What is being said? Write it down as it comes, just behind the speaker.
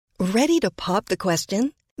Ready to pop the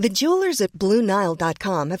question? The jewelers at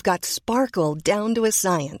BlueNile.com have got sparkle down to a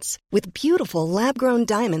science with beautiful lab-grown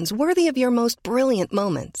diamonds worthy of your most brilliant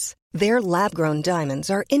moments. Their lab-grown diamonds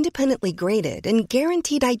are independently graded and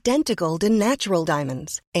guaranteed identical to natural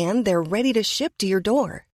diamonds, and they're ready to ship to your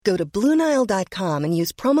door. Go to BlueNile.com and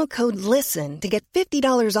use promo code LISTEN to get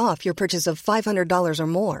 $50 off your purchase of $500 or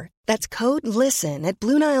more. That's code LISTEN at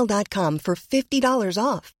BlueNile.com for $50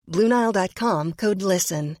 off. BlueNile.com, code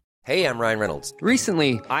LISTEN. Hey, I'm Ryan Reynolds.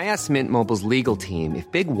 Recently, I asked Mint Mobile's legal team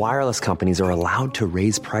if big wireless companies are allowed to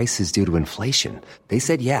raise prices due to inflation. They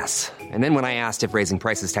said yes. And then when I asked if raising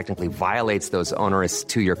prices technically violates those onerous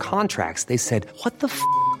two-year contracts, they said, "What the f***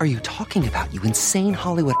 are you talking about, you insane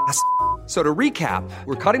Hollywood ass f- So to recap,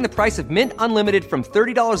 we're cutting the price of Mint Unlimited from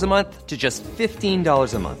 $30 a month to just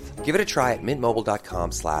 $15 a month. Give it a try at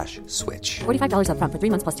mintmobile.com/switch. $45 up front for 3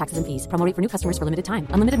 months plus taxes and fees. Promo rate for new customers for limited time.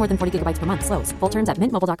 Unlimited more than 40 gigabytes per month. Slows full terms at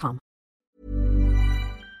mintmobile.com.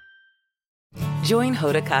 Join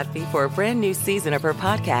Hoda Kotb for a brand new season of her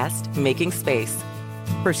podcast, Making Space.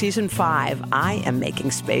 For season 5, I am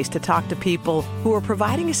making space to talk to people who are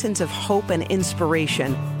providing a sense of hope and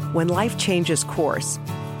inspiration when life changes course.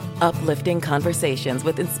 Uplifting conversations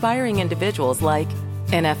with inspiring individuals like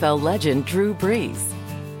NFL legend Drew Brees,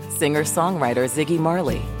 singer-songwriter Ziggy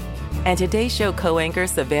Marley, and Today Show co-anchor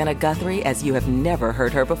Savannah Guthrie as you have never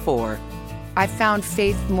heard her before. I found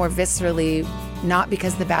faith more viscerally, not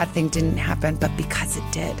because the bad thing didn't happen, but because it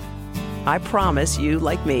did. I promise you,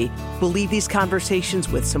 like me, will leave these conversations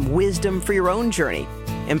with some wisdom for your own journey,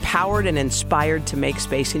 empowered and inspired to make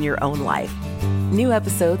space in your own life. New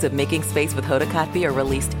episodes of Making Space with Hoda Kotb are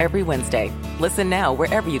released every Wednesday. Listen now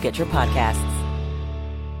wherever you get your podcasts.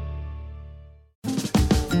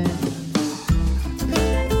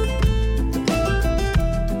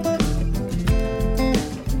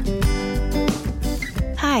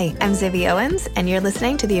 Hi, I'm Zibby Owens, and you're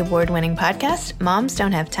listening to the award-winning podcast, Moms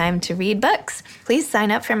Don't Have Time to Read Books. Please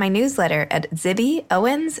sign up for my newsletter at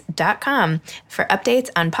zibbyowens.com for updates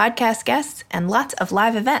on podcast guests and lots of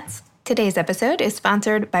live events. Today's episode is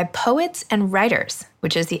sponsored by Poets and Writers,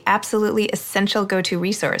 which is the absolutely essential go-to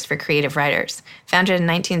resource for creative writers. Founded in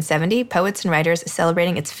 1970, Poets and Writers is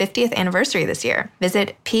celebrating its 50th anniversary this year.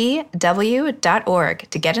 Visit pw.org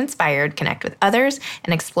to get inspired, connect with others,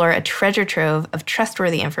 and explore a treasure trove of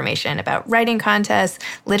trustworthy information about writing contests,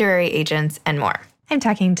 literary agents, and more. I'm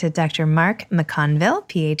talking to Dr. Mark McConville,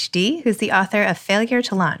 PhD, who's the author of Failure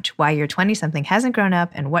to Launch: Why Your 20-Something Hasn't Grown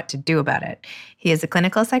Up and What to Do About It. He is a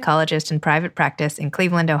clinical psychologist in private practice in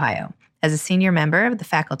Cleveland, Ohio. As a senior member of the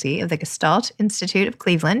faculty of the Gestalt Institute of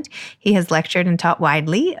Cleveland, he has lectured and taught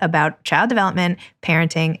widely about child development,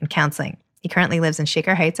 parenting, and counseling. He currently lives in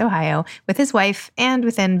Shaker Heights, Ohio, with his wife and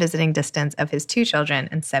within visiting distance of his 2 children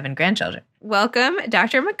and 7 grandchildren. Welcome,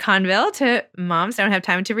 Dr. McConville, to Moms Don't Have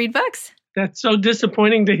Time to Read Books. That's so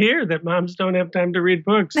disappointing to hear that moms don't have time to read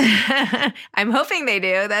books. I'm hoping they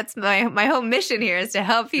do. That's my whole mission here, is to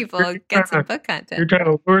help people get some book content. You're trying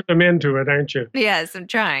to lure them into it, aren't you? Yes, I'm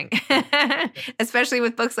trying. Especially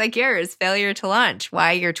with books like yours, Failure to Launch: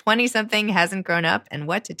 Why Your 20-Something Hasn't Grown Up and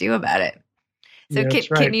What to Do About It. So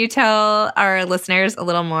can you tell our listeners a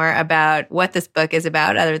little more about what this book is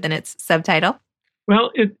about, other than its subtitle?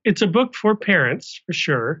 Well, it's a book for parents, for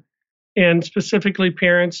sure. And specifically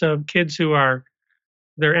parents of kids they're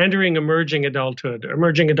entering emerging adulthood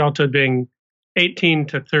being 18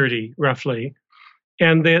 to 30, roughly.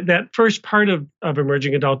 And that first part of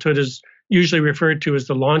emerging adulthood is usually referred to as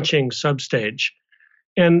the launching substage.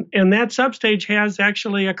 And that substage has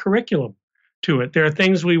actually a curriculum to it. There are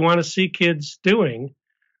things we want to see kids doing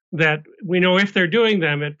that we know if they're doing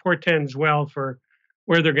them, it portends well for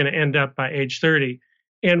where they're going to end up by age 30.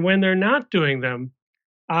 And when they're not doing them,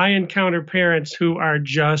 I encounter parents who are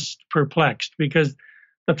just perplexed, because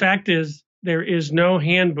the fact is there is no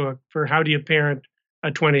handbook for how do you parent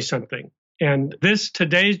a 20-something. And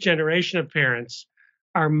today's generation of parents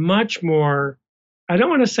are much more, I don't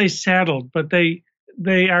want to say saddled, but they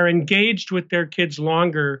are engaged with their kids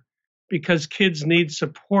longer because kids need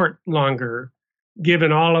support longer,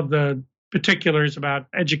 given all of the particulars about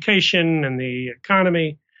education and the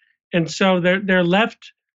economy. And so they're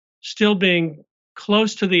left still being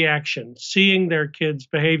close to the action, seeing their kids'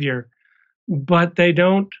 behavior, but they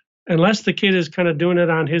don't, unless the kid is kind of doing it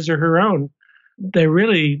on his or her own, they're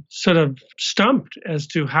really sort of stumped as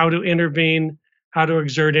to how to intervene, how to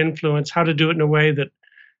exert influence, how to do it in a way that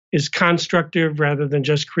is constructive rather than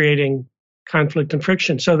just creating conflict and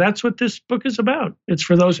friction. So that's what this book is about. It's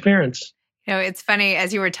for those parents. It's funny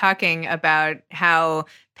as you were talking about how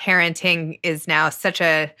parenting is now such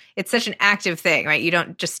an active thing, right? You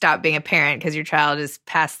don't just stop being a parent because your child is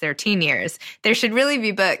past their teen years. There should really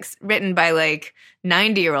be books written by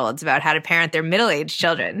 90-year-olds about how to parent their middle-aged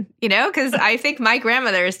children, because I think my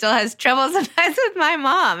grandmother still has trouble sometimes with my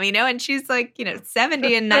mom, and she's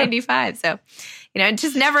 70 and 95. So, it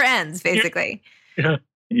just never ends, basically. Yeah.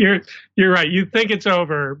 You're right. You think it's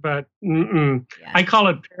over, but yeah. I call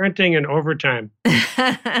it parenting in overtime.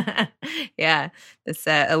 Yeah, this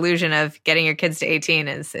illusion of getting your kids to 18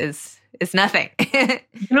 is nothing.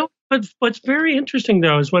 But what's very interesting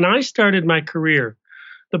though is when I started my career,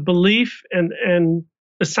 the belief and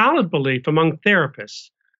the solid belief among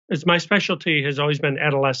therapists, as my specialty has always been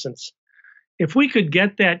adolescence. If we could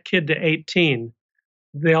get that kid to 18,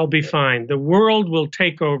 they'll be fine. The world will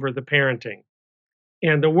take over the parenting.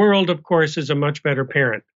 And the world, of course, is a much better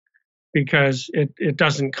parent because it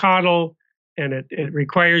doesn't coddle and it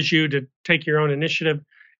requires you to take your own initiative.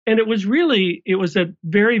 And it was a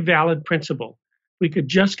very valid principle. We could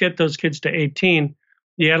just get those kids to 18,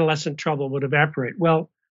 the adolescent trouble would evaporate. Well,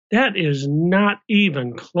 that is not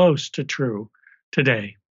even close to true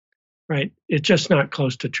today, right? It's just not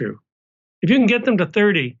close to true. If you can get them to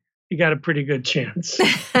 30, you got a pretty good chance.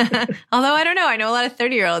 Although I don't know. I know a lot of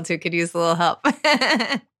 30-year-olds who could use a little help.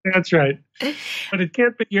 That's right. But it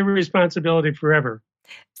can't be your responsibility forever.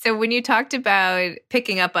 So when you talked about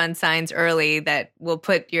picking up on signs early that will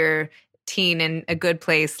put your teen in a good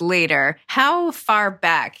place later, how far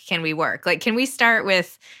back can we work? Can we start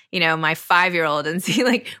with, my 5-year-old and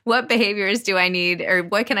see what behaviors do I need or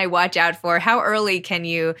what can I watch out for? How early can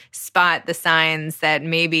you spot the signs that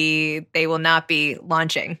maybe they will not be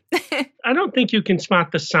launching? I don't think you can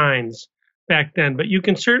spot the signs back then, but you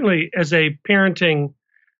can certainly, as a parenting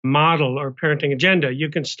model or parenting agenda, you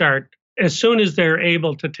can start as soon as they're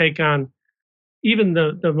able to take on even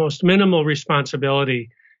the most minimal responsibility,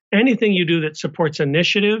 anything you do that supports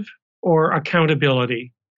initiative or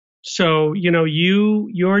accountability. So,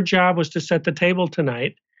 your job was to set the table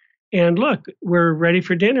tonight. And look, we're ready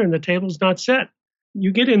for dinner and the table's not set.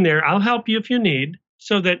 You get in there. I'll help you if you need,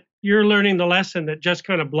 so that you're learning the lesson that just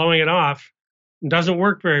kind of blowing it off doesn't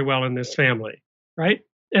work very well in this family, right?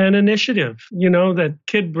 And initiative, that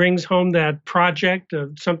kid brings home that project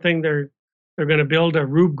of something they're going to build a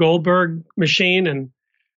Rube Goldberg machine. And,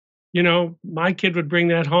 my kid would bring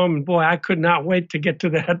that home and boy, I could not wait to get to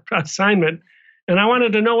that assignment. And I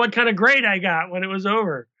wanted to know what kind of grade I got when it was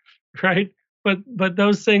over, right? But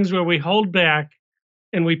those things where we hold back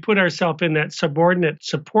and we put ourselves in that subordinate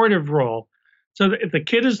supportive role. So that if the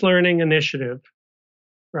kid is learning initiative,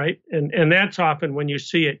 right? And that's often when you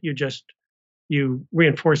see it, you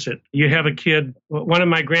reinforce it. You have a kid, one of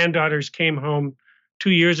my granddaughters came home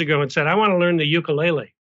 2 years ago and said, I want to learn the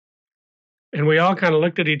ukulele. And we all kind of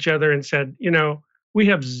looked at each other and said, we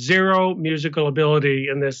have zero musical ability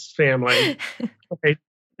in this family. Okay.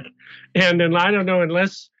 And then I don't know,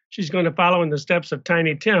 unless she's going to follow in the steps of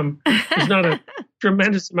Tiny Tim, there's not a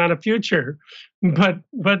tremendous amount of future. But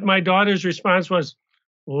my daughter's response was,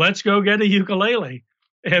 let's go get a ukulele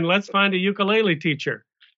and let's find a ukulele teacher.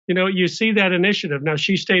 You see that initiative. Now,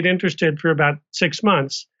 she stayed interested for about 6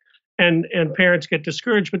 months and parents get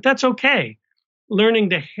discouraged, but that's okay. Learning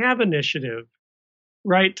to have initiative,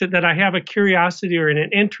 right? That I have a curiosity or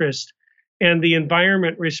an interest and the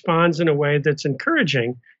environment responds in a way that's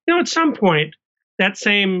encouraging. At some point,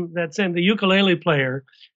 the ukulele player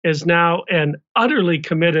is now an utterly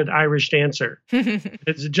committed Irish dancer.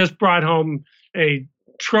 It's just brought home a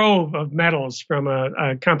trove of medals from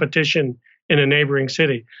a competition in a neighboring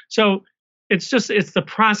city. So it's the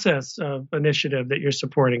process of initiative that you're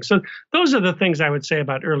supporting. So those are the things I would say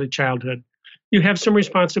about early childhood. You have some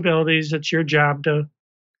responsibilities. It's your job to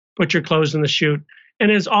put your clothes in the chute. And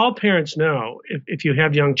as all parents know, if you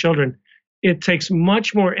have young children, it takes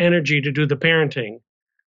much more energy to do the parenting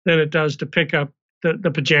than it does to pick up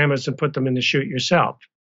the pajamas and put them in the chute yourself,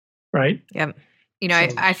 right? Yep.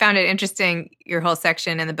 I found it interesting, your whole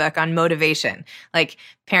section in the book on motivation,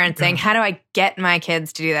 parents saying, how do I get my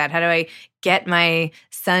kids to do that? How do I get my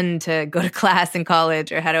son to go to class in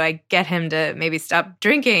college? Or how do I get him to maybe stop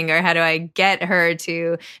drinking? Or how do I get her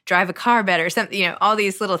to drive a car better? Something, all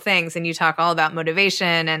these little things. And you talk all about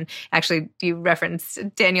motivation. And actually, you referenced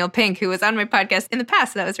Daniel Pink, who was on my podcast in the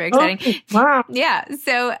past. So that was very exciting. Oh, wow. Yeah.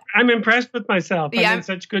 So I'm impressed with myself. I'm in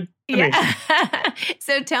such good company. Yeah.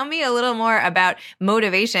 So tell me a little more about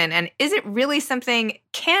motivation. And is it really something,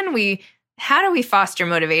 how do we foster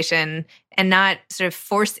motivation and not sort of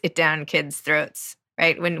force it down kids' throats,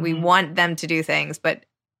 right? When we want them to do things, but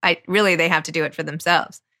they have to do it for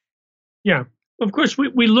themselves. Yeah. Of course,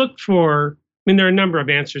 we look for mean, there are a number of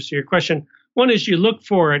answers to your question. One is you look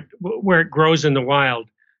for it where it grows in the wild.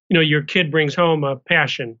 You know, your kid brings home a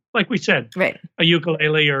passion, like we said, Right. a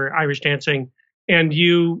ukulele or Irish dancing, and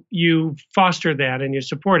you foster that and you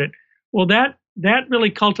support it. Well, that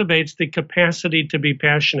really cultivates the capacity to be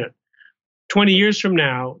passionate. 20 years from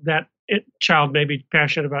now, that child may be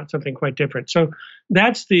passionate about something quite different. So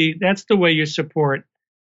that's the way you support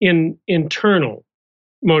internal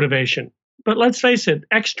motivation. But let's face it,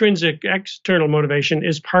 external motivation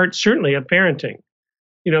is part certainly of parenting.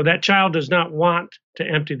 You know, that child does not want to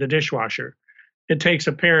empty the dishwasher. It takes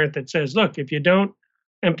a parent that says, look, if you don't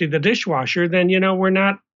empty the dishwasher, then, you know,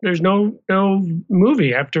 there's no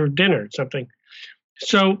movie after dinner or something.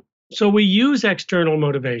 So we use external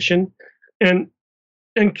motivation, and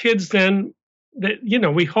kids then, you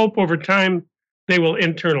know, we hope over time they will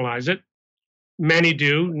internalize it. Many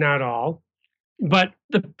do, not all. But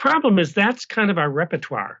the problem is that's kind of our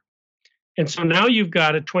repertoire. And so now you've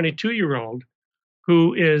got a 22-year-old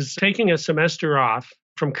who is taking a semester off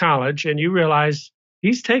from college, and you realize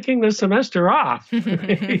he's taking the semester off.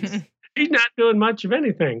 He's not doing much of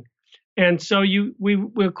anything. And so we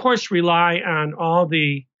of course rely on all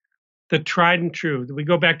the tried and true. We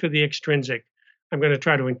go back to the extrinsic. I'm going to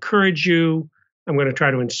try to encourage you. I'm going to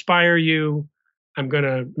try to inspire you. I'm going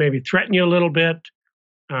to maybe threaten you a little bit.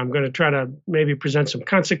 I'm going to try to maybe present some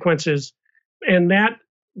consequences. And that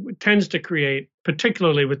tends to create,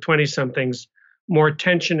 particularly with 20-somethings, more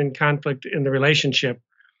tension and conflict in the relationship.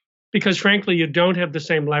 Because frankly, you don't have the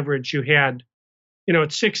same leverage you had. You know,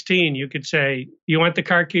 at 16, you could say, you want the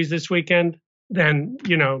car keys this weekend? Then,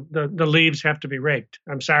 you know, the leaves have to be raked.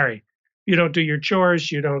 I'm sorry. You don't do your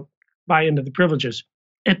chores. You don't buy into the privileges.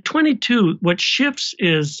 At 22, what shifts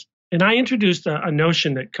is, and I introduced a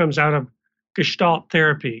notion that comes out of Gestalt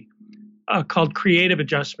therapy called creative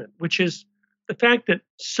adjustment, which is the fact that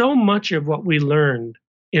so much of what we learned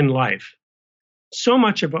in life, so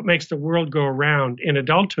much of what makes the world go around in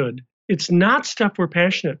adulthood, it's not stuff we're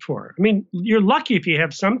passionate for. I mean, you're lucky if you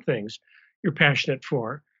have some things you're passionate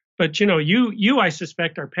for, but you know, you I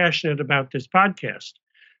suspect are passionate about this podcast.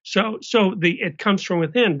 So it comes from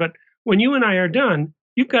within. But when you and I are done,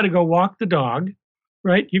 you've got to go walk the dog,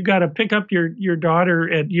 right? You've got to pick up your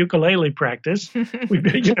daughter at ukulele practice.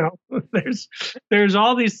 You know, there's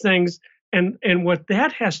all these things. And what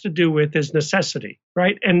that has to do with is necessity,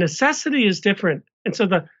 right? And necessity is different. And so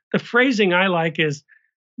the phrasing I like is,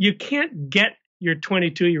 you can't get your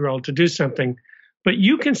 22-year-old to do something, but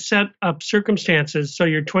you can set up circumstances so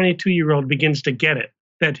your 22-year-old begins to get it,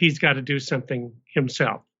 that he's got to do something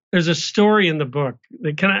himself. There's a story in the book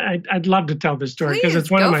that I'd love to tell this story because it's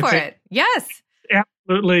one of my favorites. Yes.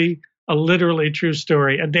 Absolutely a literally true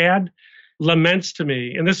story. A dad laments to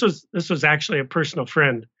me, and this was actually a personal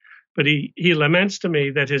friend, but he laments to me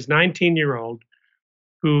that his 19-year-old,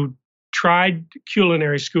 who tried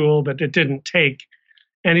culinary school, but it didn't take,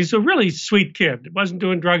 and he's a really sweet kid, wasn't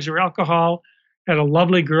doing drugs or alcohol, had a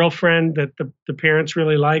lovely girlfriend that the parents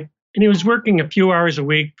really liked, and he was working a few hours a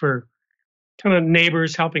week for a ton of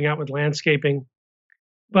neighbors helping out with landscaping,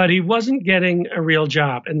 but he wasn't getting a real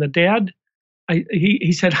job. And the dad,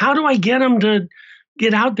 he said, how do I get him to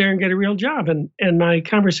get out there and get a real job? And my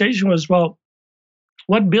conversation was, well,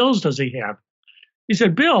 what bills does he have? He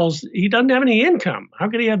said, bills? He doesn't have any income. How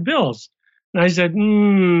could he have bills? And I said,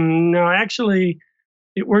 no, actually,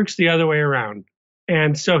 it works the other way around.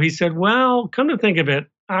 And so he said, well, come to think of it,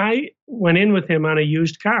 I went in with him on a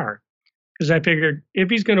used car because I figured if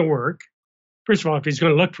he's going to work, first of all, if he's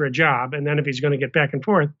going to look for a job, and then if he's going to get back and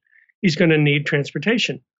forth, he's going to need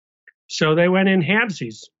transportation. So they went in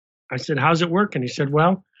halvesies. I said, how's it working? He said,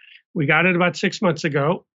 well, we got it about 6 months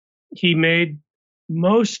ago. He made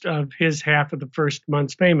most of his half of the first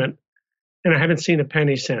month's payment, and I haven't seen a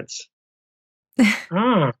penny since.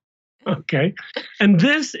 Okay. And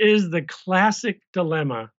this is the classic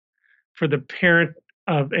dilemma for the parent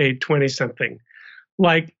of a 20-something.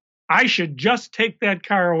 Like, I should just take that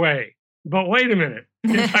car away. But wait a minute.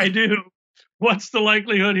 If I do, what's the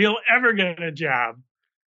likelihood he'll ever get a job?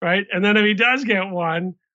 Right? And then if he does get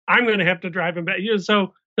one, I'm going to have to drive him back.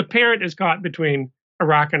 So the parent is caught between a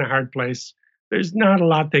rock and a hard place. There's not a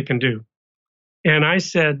lot they can do. And I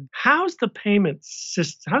said, how's the payment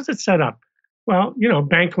system? How's it set up? Well,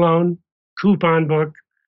 bank loan, coupon book.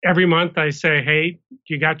 Every month I say, hey,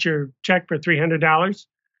 you got your check for $300?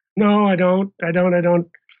 No, I don't.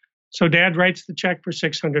 So dad writes the check for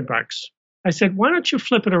 $600. I said, why don't you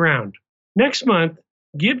flip it around? Next month,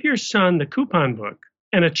 give your son the coupon book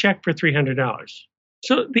and a check for $300.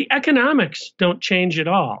 So the economics don't change at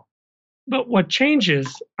all. But what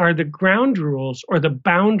changes are the ground rules or the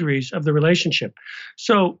boundaries of the relationship.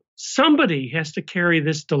 So somebody has to carry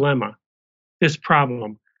this dilemma, this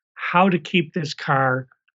problem, how to keep this car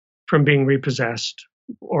from being repossessed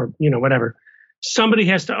or, whatever. Somebody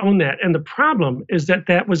has to own that. And the problem is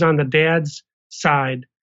that was on the dad's side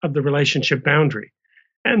of the relationship boundary.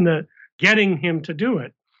 And the getting him to do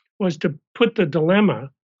it was to put the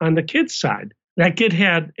dilemma on the kid's side. That kid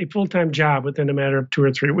had a full-time job within a matter of 2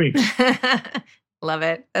 or 3 weeks. Love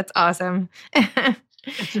it. That's awesome.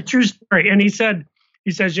 It's a true story. And he says,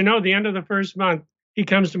 the end of the first month, he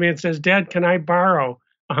comes to me and says, Dad, can I borrow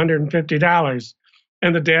 $150?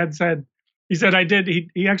 And the dad said, I did.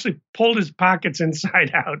 He actually pulled his pockets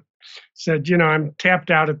inside out, said, I'm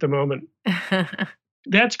tapped out at the moment.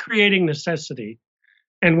 That's creating necessity.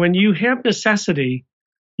 And when you have necessity,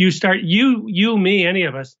 you start, me, any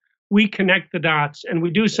of us, we connect the dots and we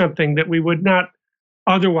do something that we would not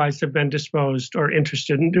otherwise have been disposed or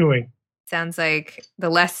interested in doing. Sounds like the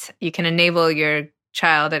less you can enable your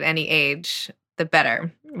child at any age, the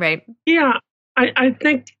better, right? Yeah, I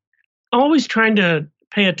think always trying to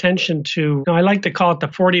pay attention to, I like to call it the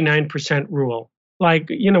 49% rule. Like,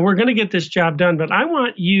 we're going to get this job done, but I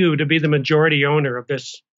want you to be the majority owner of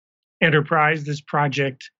this enterprise, this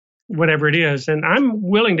project, whatever it is. And I'm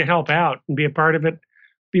willing to help out and be a part of it,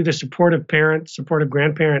 be the supportive parent, supportive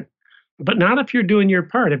grandparent, but not if you're doing your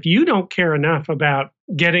part. If you don't care enough about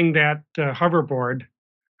getting that hoverboard,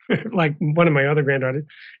 like one of my other granddaughters,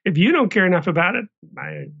 if you don't care enough about it,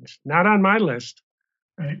 it's not on my list.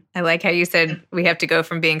 Right. I like how you said we have to go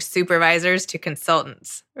from being supervisors to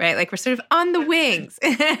consultants, right? Like we're sort of on the wings.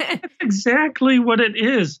 That's exactly what it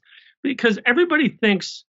is. Because everybody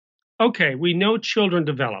thinks, okay, we know children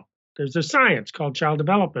develop. There's a science called child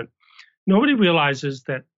development. Nobody realizes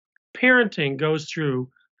that parenting goes through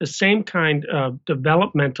the same kind of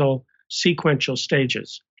developmental sequential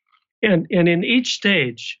stages. And in each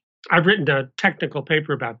stage, I've written a technical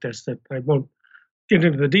paper about this that I won't get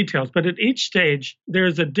into the details, but at each stage,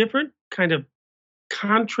 there's a different kind of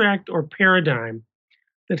contract or paradigm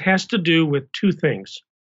that has to do with two things.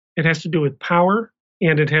 It has to do with power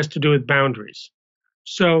and it has to do with boundaries.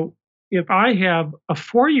 So if I have a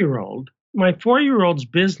 4-year-old, my 4-year-old's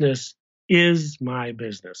business is my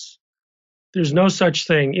business. There's no such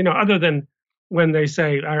thing, other than when they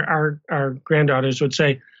say, our granddaughters would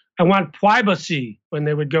say, I want privacy when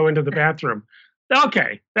they would go into the bathroom.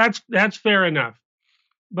 Okay, that's fair enough.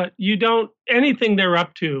 But you don't, anything they're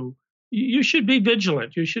up to, you should be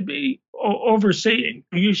vigilant. You should be overseeing.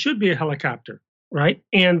 You should be a helicopter, right?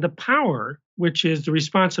 And the power, which is the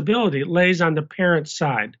responsibility, lays on the parent's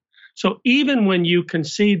side. So even when you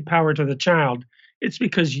concede power to the child, it's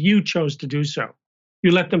because you chose to do so.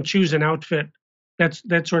 You let them choose an outfit,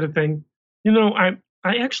 that sort of thing. I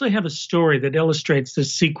actually have a story that illustrates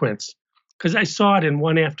this sequence because I saw it in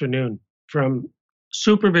one afternoon, from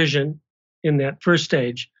supervision in that first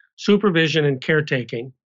stage, supervision and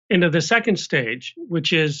caretaking, into the second stage,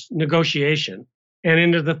 which is negotiation, and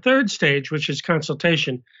into the third stage, which is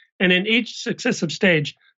consultation. And in each successive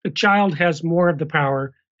stage, the child has more of the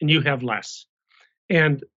power and you have less.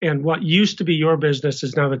 And what used to be your business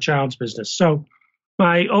is now the child's business. So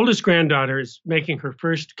my oldest granddaughter is making her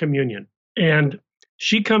first communion, and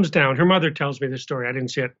she comes down. Her mother tells me this story. I didn't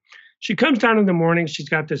see it. She comes down in the morning. She's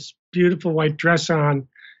got this beautiful white dress on.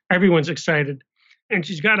 Everyone's excited. And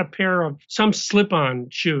she's got a pair of some slip-on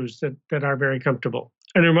shoes that are very comfortable.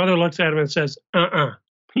 And her mother looks at him and says,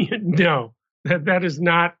 no, that is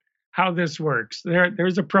not how this works.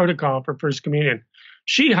 There's a protocol for First Communion.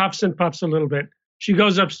 She huffs and puffs a little bit. She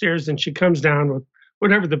goes upstairs and she comes down with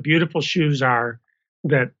whatever the beautiful shoes are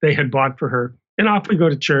that they had bought for her. And off we go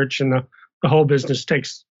to church, and the whole business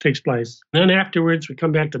takes place. And then afterwards, we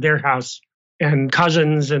come back to their house, and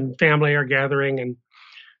cousins and family are gathering, and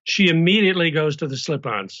she immediately goes to the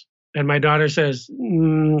slip-ons. And my daughter says,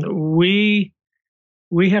 we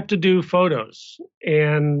have to do photos,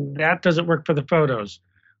 and that doesn't work for the photos.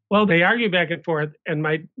 Well, they argue back and forth, and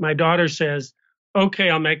my daughter says, okay,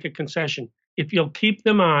 I'll make a concession. If you'll keep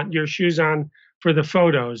them on, your shoes on for the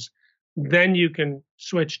photos, then you can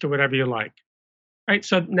switch to whatever you like. Right?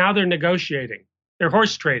 So now they're negotiating. They're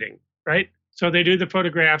horse trading, right? So they do the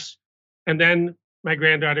photographs, and then my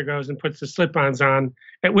granddaughter goes and puts the slip-ons on,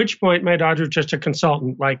 at which point my daughter's just a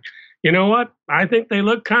consultant. Like, you know what? I think they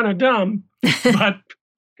look kind of dumb, but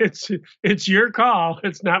it's your call.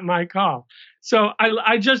 It's not my call. So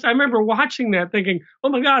I remember watching that thinking, oh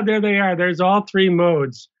my God, there they are. There's all three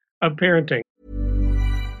modes of parenting.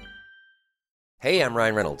 Hey, I'm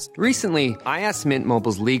Ryan Reynolds. Recently, I asked Mint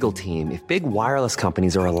Mobile's legal team if big wireless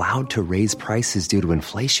companies are allowed to raise prices due to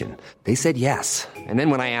inflation. They said yes. And then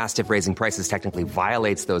when I asked if raising prices technically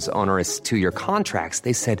violates those onerous two-year contracts,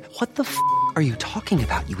 they said, "What the f*** are you talking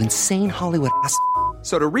about, you insane Hollywood ass?"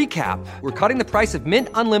 So to recap, we're cutting the price of Mint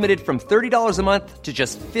Unlimited from $30 a month to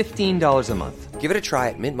just $15 a month. Give it a try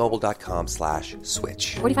at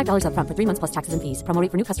mintmobile.com/switch. $45 up front for 3 months plus taxes and fees. Promo rate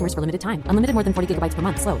for new customers for limited time. Unlimited more than 40 gigabytes per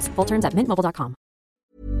month. Slows full terms at mintmobile.com.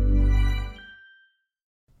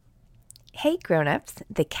 Hey grown-ups,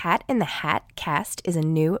 the Cat in the Hat cast is a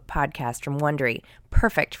new podcast from Wondery,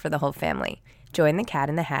 perfect for the whole family. Join the Cat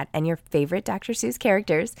in the Hat and your favorite Dr. Seuss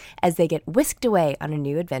characters as they get whisked away on a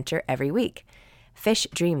new adventure every week. Fish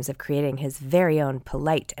dreams of creating his very own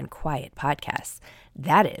polite and quiet podcasts.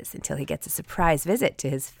 That is, until he gets a surprise visit to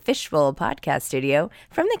his Fishbowl podcast studio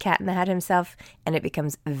from the Cat in the Hat himself, and it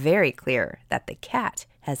becomes very clear that the cat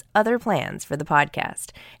has other plans for the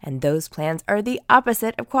podcast, and those plans are the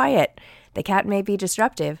opposite of quiet. The cat may be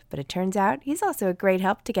disruptive, but it turns out he's also a great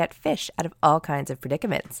help to get Fish out of all kinds of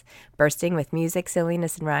predicaments. Bursting with music,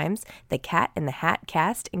 silliness, and rhymes, the Cat in the Hat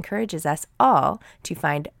cast encourages us all to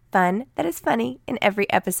find fun that is funny in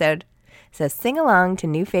every episode. So sing along to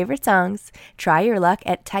new favorite songs, try your luck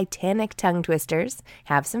at Titanic tongue twisters,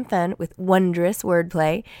 have some fun with wondrous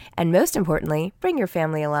wordplay, and most importantly, bring your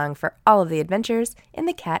family along for all of the adventures in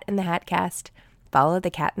the Cat in the Hat cast. Follow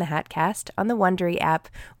the Cat in the Hat cast on the Wondery app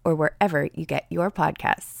or wherever you get your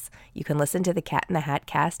podcasts. You can listen to the Cat in the Hat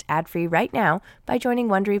cast ad-free right now by joining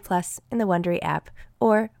Wondery Plus in the Wondery app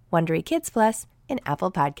or Wondery Kids Plus in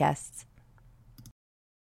Apple Podcasts.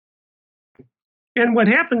 And what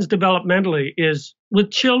happens developmentally is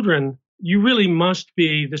with children, you really must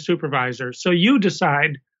be the supervisor. So you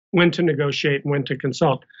decide when to negotiate and when to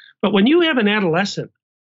consult. But when you have an adolescent,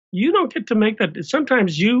 you don't get to make that.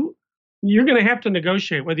 Sometimes you're going to have to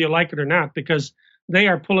negotiate whether you like it or not because they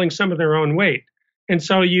are pulling some of their own weight. And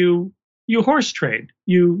so you horse trade.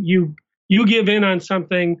 You give in on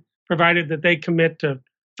something provided that they commit to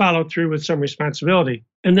follow through with some responsibility.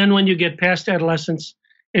 And then when you get past adolescence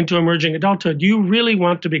into emerging adulthood, you really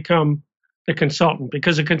want to become the consultant,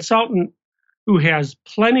 because a consultant who has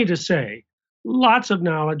plenty to say, lots of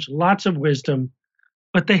knowledge, lots of wisdom,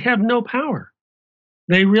 but they have no power.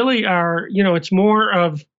 They really are, it's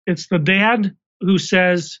the dad who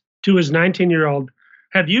says to his 19-year-old,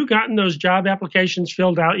 "Have you gotten those job applications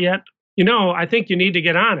filled out yet? I think you need to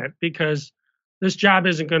get on it because this job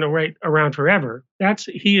isn't going to wait around forever."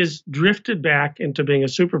 He is drifted back into being a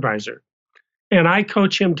supervisor. And I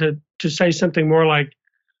coach him to say something more like,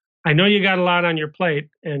 "I know you got a lot on your plate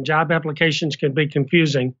and job applications can be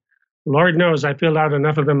confusing. Lord knows I filled out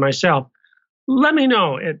enough of them myself. Let me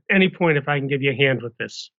know at any point if I can give you a hand with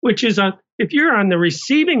this," which is if you're on the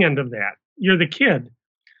receiving end of that, you're the kid.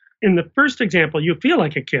 In the first example, you feel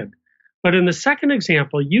like a kid. But in the second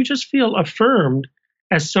example, you just feel affirmed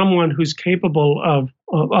as someone who's capable of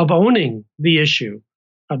owning the issue,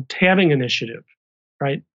 of having initiative,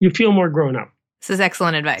 right? You feel more grown up. This is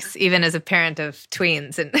excellent advice, even as a parent of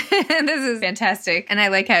tweens. And this is fantastic. And I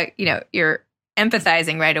like how, you're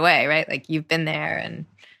empathizing right away, right? Like you've been there and.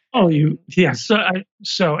 Oh, yeah.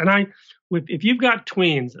 If you've got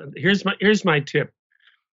tweens, here's my tip.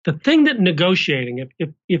 The thing that negotiating,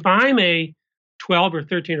 if I'm a 12 or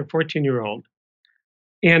 13 or 14-year-old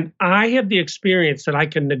and I have the experience that I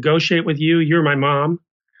can negotiate with you, you're my mom,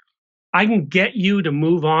 I can get you to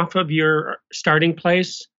move off of your starting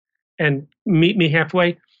place and meet me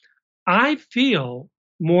halfway, I feel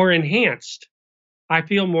more enhanced. I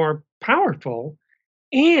feel more powerful.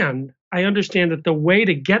 And I understand that the way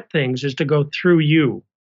to get things is to go through you,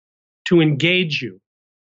 to engage you,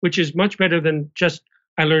 which is much better than just,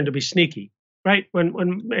 I learned to be sneaky, right? When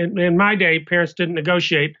in my day, parents didn't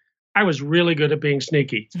negotiate. I was really good at being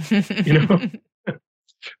sneaky,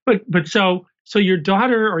 But so your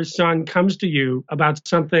daughter or son comes to you about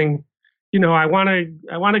something, I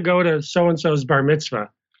want to go to so-and-so's bar mitzvah,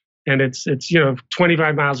 and it's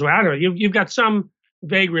 25 miles away. I don't know. You've got some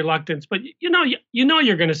vague reluctance, but you're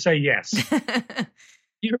going to say yes.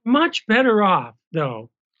 You're much better off, though,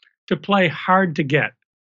 to play hard to get,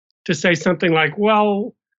 to say something like,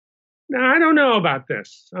 "Well, I don't know about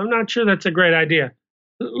this. I'm not sure that's a great idea.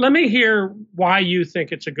 Let me hear why you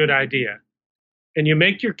think it's a good idea." And you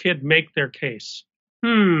make your kid make their case.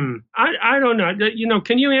 I don't know.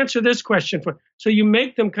 Can you answer this question for? So you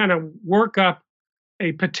make them kind of work up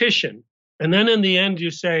a petition. And then in the end, you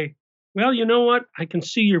say, "Well, you know what? I can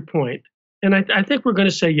see your point. And I think we're going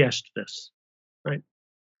to say yes to this." Right?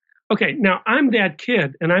 Okay, now I'm that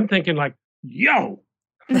kid and I'm thinking like, "Yo,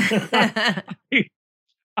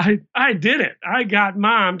 I did it. I got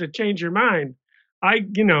mom to change her mind.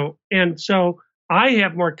 And so I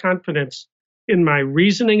have more confidence in my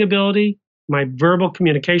reasoning ability, my verbal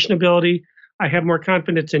communication ability. I have more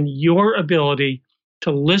confidence in your ability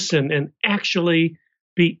to listen and actually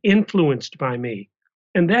be influenced by me.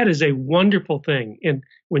 And that is a wonderful thing. And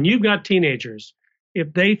when you've got teenagers,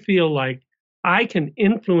 if they feel like I can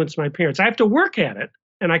influence my parents, I have to work at it,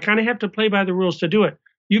 and I kind of have to play by the rules to do it.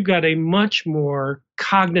 You've got a much more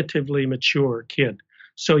cognitively mature kid.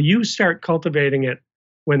 So you start cultivating it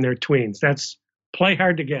when they're tweens. That's play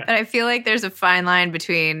hard to get. But I feel like there's a fine line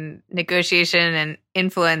between negotiation and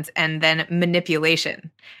influence and then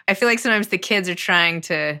manipulation. I feel like sometimes the kids are trying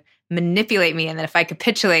to manipulate me, and that if I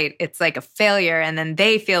capitulate, it's like a failure, and then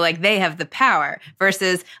they feel like they have the power,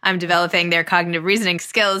 versus I'm developing their cognitive reasoning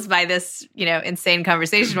skills by this, insane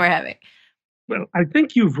conversation we're having. Well, I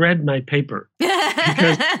think you've read my paper.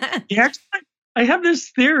 Because I have this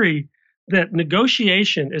theory that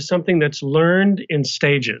negotiation is something that's learned in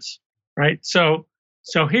stages, right? So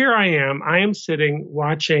here I am sitting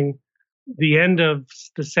watching the end of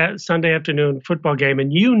the Sunday afternoon football game,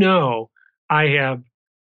 and I have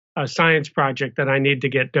a science project that I need to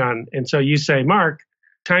get done. And so you say, Mark,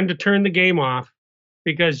 time to turn the game off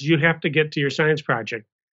because you have to get to your science project.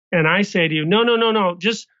 And I say to you, no,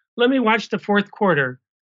 just let me watch the fourth quarter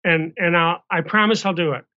and I promise I'll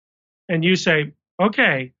do it. And you say,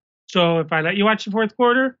 okay, so if I let you watch the fourth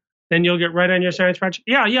quarter, then you'll get right on your science project.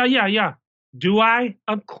 Yeah. Do I?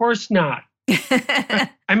 Of course not.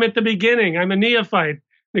 I'm at the beginning. I'm a neophyte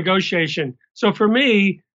negotiation. So for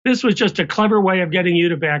me, this was just a clever way of getting you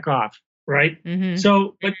to back off, right? Mm-hmm.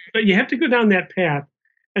 So, but you have to go down that path.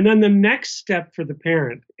 And then the next step for the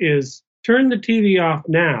parent is turn the TV off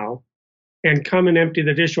now and come and empty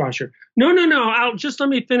the dishwasher. No, I'll just let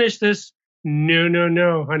me finish this.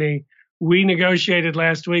 No, honey. We negotiated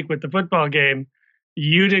last week with the football game.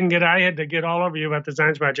 I had to get all over you about the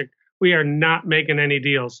science project. We are not making any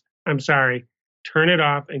deals. I'm sorry. Turn it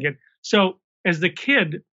off and so as the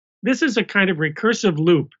kid, this is a kind of recursive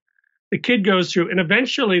loop. The kid goes through, and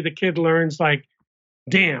eventually the kid learns like,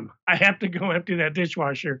 damn, I have to go empty that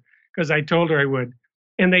dishwasher because I told her I would.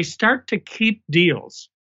 And they start to keep deals.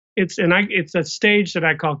 It's a stage that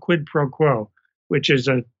I call quid pro quo, which is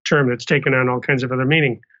a term that's taken on all kinds of other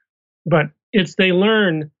meaning. But they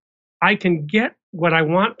learn, I can get what I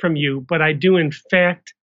want from you, but I do in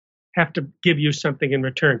fact have to give you something in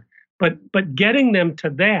return. But getting them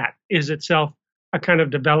to that is itself a kind of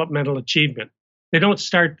developmental achievement. They don't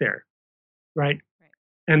start there, right?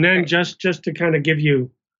 And then just to kind of give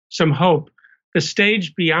you some hope, the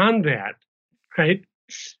stage beyond that, right,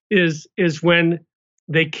 is when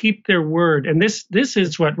they keep their word. And this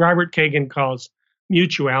is what Robert Kagan calls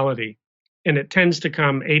mutuality. And it tends to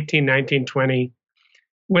come 18, 19, 20,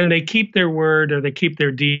 when they keep their word or they keep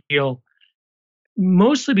their deal,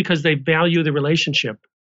 mostly because they value the relationship.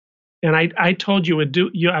 And I told you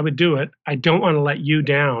I would do it. I don't want to let you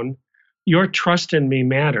down. Your trust in me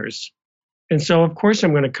matters. And so, of course,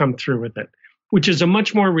 I'm going to come through with it, which is a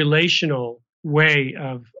much more relational way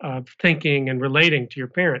of thinking and relating to your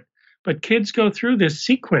parent. But kids go through this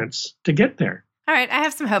sequence to get there. All right, I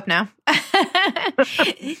have some hope now.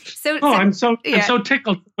 I'm so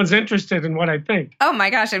tickled. I was interested in what I think. Oh my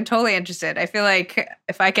gosh, I'm totally interested. I feel like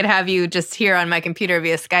if I could have you just here on my computer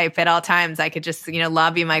via Skype at all times, I could just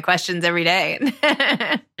lob you my questions every day.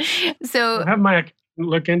 So I'll have my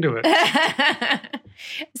look into it.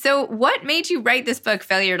 So what made you write this book,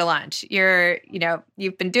 Failure to Launch?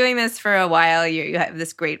 You've been doing this for a while. You have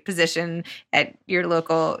this great position at your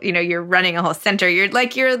local, you're running a whole center. You're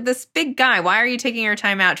this big guy. Why are you taking your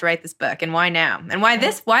time out to write this book? And why now? And why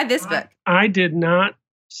this book? I did not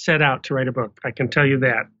set out to write a book. I can tell you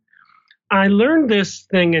that. I learned this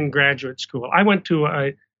thing in graduate school. I went to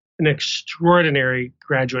an extraordinary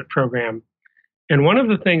graduate program. And one of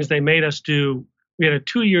the things they made us do, we had a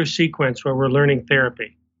 2-year sequence where we're learning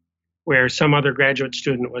therapy, where some other graduate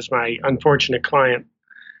student was my unfortunate client.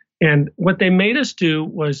 And what they made us do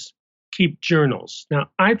was keep journals. Now,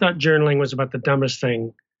 I thought journaling was about the dumbest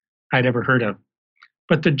thing I'd ever heard of.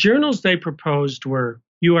 But the journals they proposed were,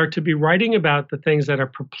 you are to be writing about the things that are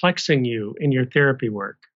perplexing you in your therapy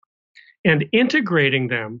work and integrating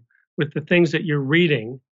them with the things that you're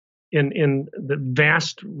reading in the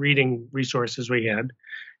vast reading resources we had,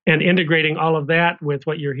 and integrating all of that with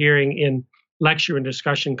what you're hearing in lecture and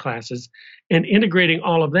discussion classes, and integrating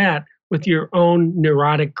all of that with your own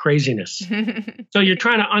neurotic craziness. So you're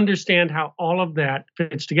trying to understand how all of that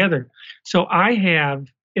fits together. So I have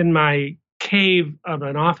in my cave of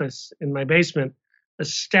an office in my basement, a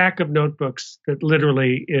stack of notebooks that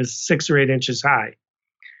literally is 6 or 8 inches high.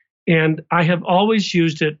 And I have always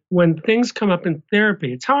used it when things come up in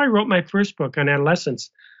therapy. It's how I wrote my first book on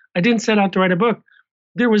adolescence. I didn't set out to write a book.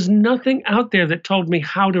 There was nothing out there that told me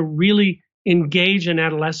how to really engage an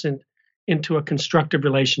adolescent into a constructive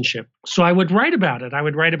relationship. So I would write about it. I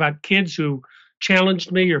would write about kids who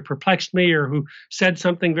challenged me or perplexed me or who said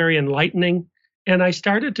something very enlightening. And I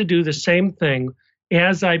started to do the same thing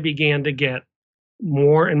as I began to get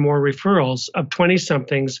more and more referrals of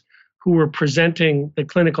 20-somethings who were presenting the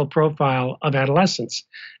clinical profile of adolescence.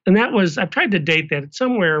 And that was, I've tried to date that, it's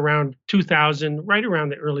somewhere around 2000, right around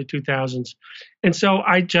the early 2000s. And so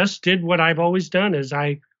I just did what I've always done, is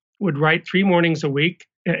I would write 3 mornings a week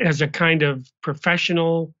as a kind of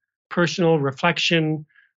professional, personal reflection,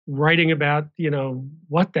 writing about,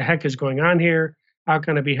 what the heck is going on here? How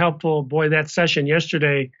can I be helpful? Boy, that session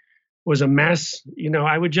yesterday was a mess.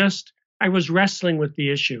 I was wrestling with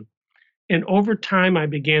the issue. And over time, I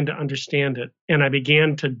began to understand it, and I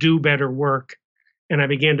began to do better work, and I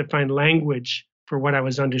began to find language for what I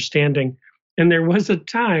was understanding. And there was a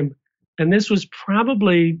time, and this was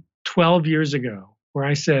probably 12 years ago, where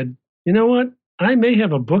I said, you know what? I may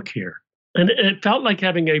have a book here. And it felt like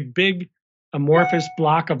having a big amorphous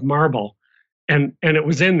block of marble, and it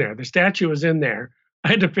was in there. The statue was in there. I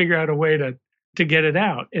had to figure out a way to get it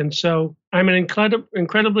out. And so I'm an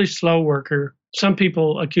incredibly slow worker. Some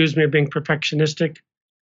people accuse me of being perfectionistic.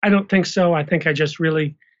 I don't think so. I think I just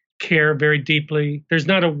really care very deeply. There's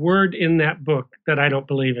not a word in that book that I don't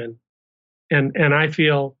believe in. And I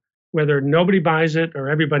feel, whether nobody buys it or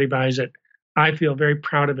everybody buys it, I feel very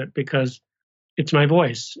proud of it because it's my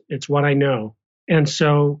voice. It's what I know. And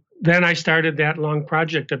so then I started that long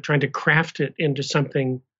project of trying to craft it into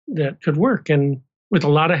something that could work. And with a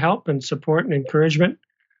lot of help and support and encouragement,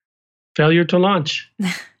 failure to launch.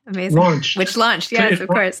 Amazing. Launched. Which launched, yes, of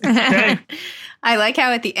course. I like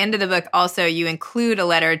how at the end of the book also you include a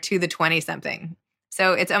letter to the 20-something.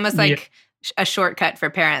 So it's almost like a shortcut for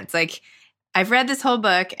parents. Like, I've read this whole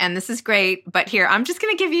book and this is great, but here, I'm just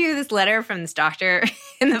going to give you this letter from this doctor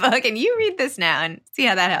in the book and you read this now and see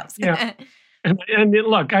how that helps. Yeah. And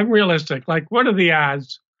look, I'm realistic. Like, what are the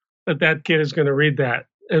odds that kid is going to read that?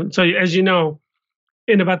 And so, as you know,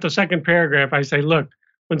 in about the second paragraph, I say, look,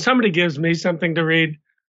 when somebody gives me something to read,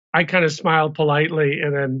 I kind of smile politely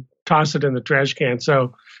and then toss it in the trash can.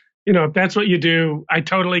 So, if that's what you do, I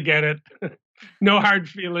totally get it. No hard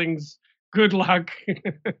feelings. Good luck.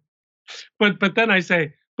 But then I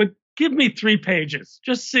say, but give me 3 pages.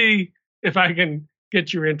 Just see if I can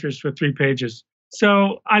get your interest with 3 pages.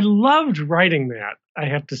 So I loved writing that, I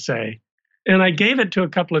have to say. And I gave it to a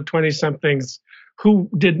couple of 20-somethings who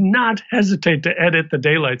did not hesitate to edit the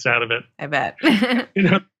daylights out of it. I bet.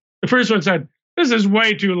 The first one said, this is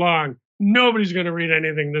way too long. Nobody's going to read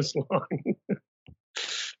anything this long.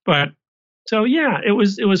 But so, yeah, it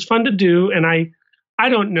was fun to do. And I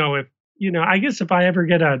don't know if, I guess if I ever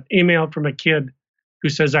get an email from a kid who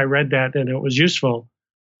says I read that and it was useful,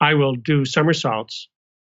 I will do somersaults.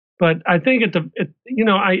 But I think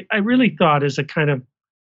I really thought as a kind of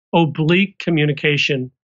oblique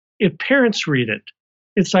communication, if parents read it,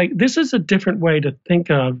 it's like, this is a different way to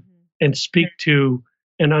think of and speak to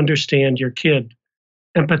and understand your kid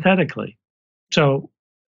empathetically. So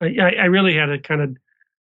I really had a kind of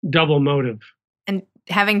double motive. And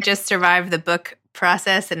having just survived the book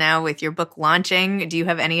process and now with your book launching, do you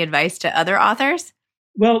have any advice to other authors?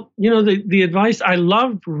 Well, the advice, I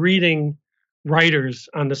love reading writers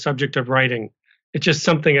on the subject of writing. It's just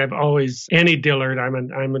something I've always, Annie Dillard,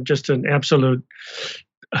 I'm just an absolute,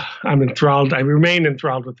 I'm enthralled. I remain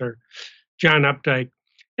enthralled with her. John Updike.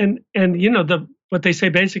 And what they say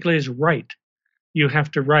basically is write. You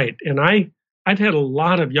have to write. And I've had a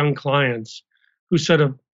lot of young clients who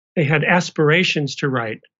they had aspirations to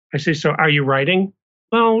write. I say, so are you writing?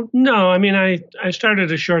 Well, no. I mean, I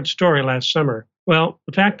started a short story last summer. Well,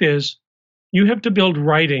 the fact is, you have to build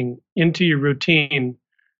writing into your routine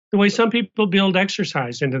the way some people build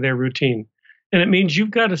exercise into their routine. And it means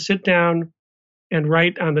you've got to sit down and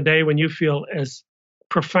write on the day when you feel as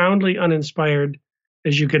profoundly uninspired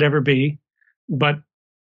as you could ever be, but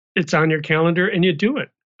it's on your calendar and you do it.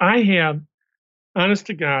 I have, honest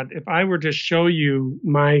to God, if I were to show you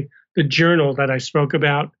the journal that I spoke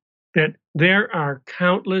about, that there are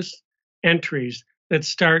countless entries that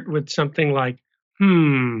start with something like,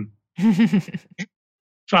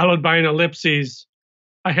 followed by an ellipses.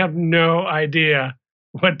 I have no idea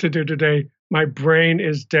what to do today. My brain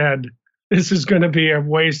is dead. This is going to be a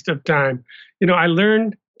waste of time. I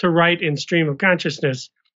learned to write in stream of consciousness,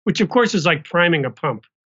 which of course is like priming a pump,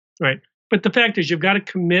 right? But the fact is, you've got to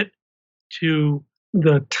commit to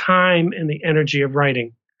the time and the energy of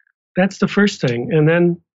writing. That's the first thing. And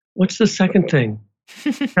then What's the second thing?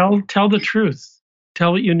 Tell the truth.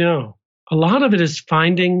 Tell what you know. A lot of it is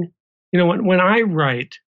finding, when I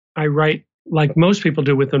write like most people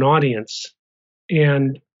do with an audience.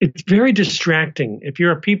 And it's very distracting. If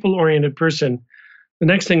you're a people-oriented person, the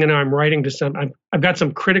next thing I know, I'm writing to I've got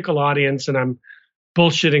some critical audience and I'm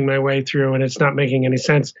bullshitting my way through and it's not making any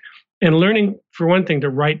sense. And learning, for one thing, to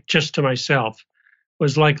write just to myself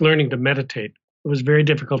was like learning to meditate. It was very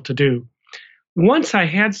difficult to do. Once I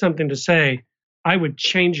had something to say, I would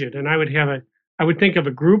change it and I would think of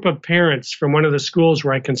a group of parents from one of the schools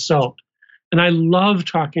where I consult. And I love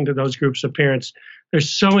talking to those groups of parents. They're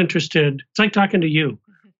so interested. It's like talking to you.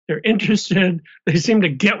 They're interested. They seem to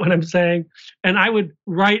get what I'm saying. And I would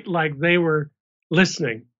write like they were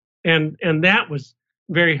listening. And that was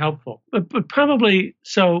very helpful. But probably,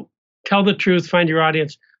 so tell the truth, find your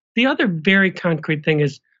audience. The other very concrete thing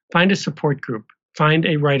is find a support group, find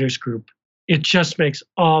a writer's group. It just makes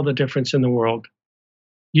all the difference in the world.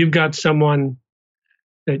 You've got someone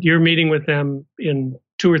that you're meeting with them in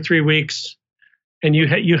 2 or 3 weeks and you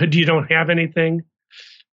don't have anything,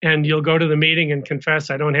 and you'll go to the meeting and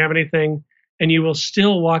confess, I don't have anything, and you will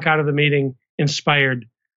still walk out of the meeting inspired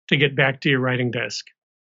to get back to your writing desk.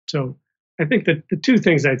 So I think that the 2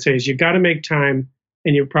 things I'd say is you got to make time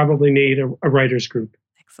and you probably need a writer's group.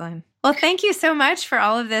 Excellent. Well, thank you so much for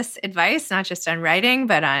all of this advice, not just on writing,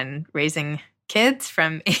 but on raising kids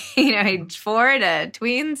from age 4 to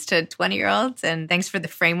tweens to 20-year-olds. And thanks for the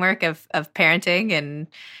framework of parenting and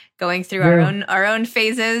going through our own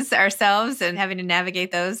phases ourselves and having to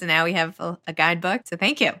navigate those. And now we have a guidebook. So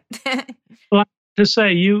thank you. Well, to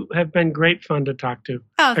say you have been great fun to talk to.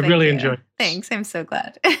 Oh, I really enjoyed it. Thanks. I'm so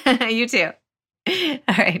glad. You too.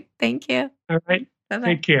 All right. Thank you. All right. Bye-bye.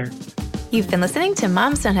 Take care. You've been listening to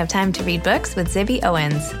Moms Don't Have Time to Read Books with Zibby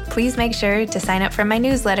Owens. Please make sure to sign up for my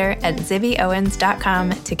newsletter at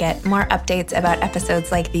zibbyowens.com to get more updates about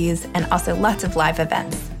episodes like these and also lots of live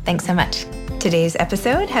events. Thanks so much. Today's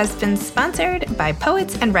episode has been sponsored by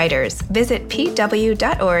Poets and Writers. Visit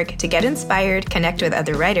pw.org to get inspired, connect with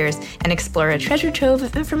other writers, and explore a treasure trove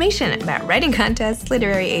of information about writing contests,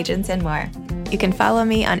 literary agents, and more. You can follow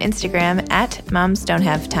me on Instagram at Moms Don't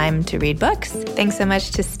Have Time to Read Books. Thanks so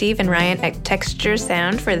much to Steve and Ryan at Texture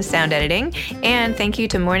Sound for the sound editing. And thank you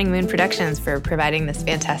to Morning Moon Productions for providing this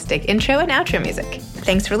fantastic intro and outro music.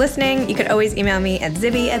 Thanks for listening. You could always email me at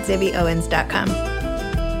zibby@zibbyowens.com.